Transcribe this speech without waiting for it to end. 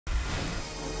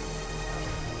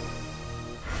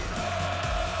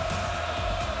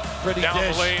Pretty Down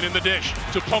dish. the lane in the dish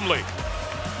to Plumlee.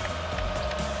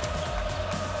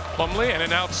 Plumlee and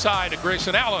an outside to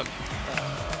Grayson Allen.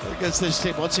 Against this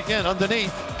team, once again,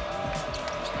 underneath.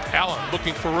 Allen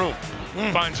looking for room.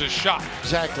 Finds his shot.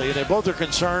 Exactly, and they both are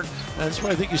concerned. And that's why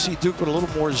I think you see Duke with a little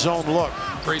more zone look.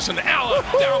 Grayson Allen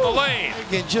down the lane.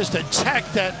 Again, just attack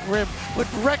that rim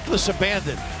with reckless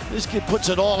abandon. This kid puts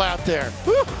it all out there.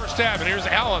 Woo. First half, and here's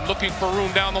Allen looking for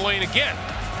room down the lane again.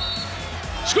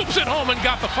 Scoops it home and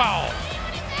got the foul.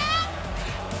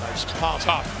 Nice pop.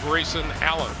 Top Grayson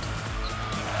Allen.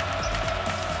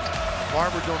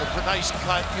 Barber doing a nice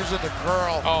cut, using the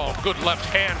curl. Oh, good left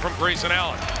hand from Grayson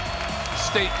Allen.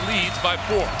 State leads by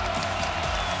 4.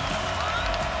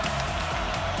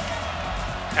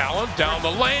 Allen down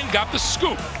the lane, got the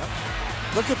scoop.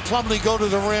 Look at Plumlee go to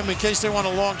the rim in case they want a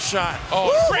long shot. Oh,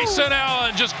 Woo! Grayson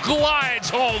Allen just glides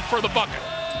home for the bucket.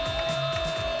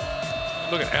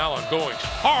 Look at Allen going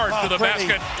hard to the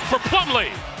basket for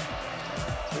Plumlee.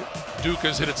 Duke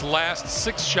has hit its last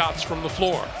 6 shots from the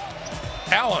floor.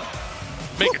 Allen,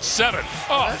 make it 7.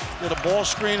 Oh, Get a ball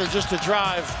screen or just a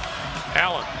drive.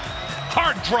 Allen,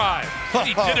 hard drive.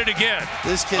 He did it again.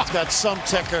 This kid's got some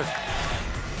ticker.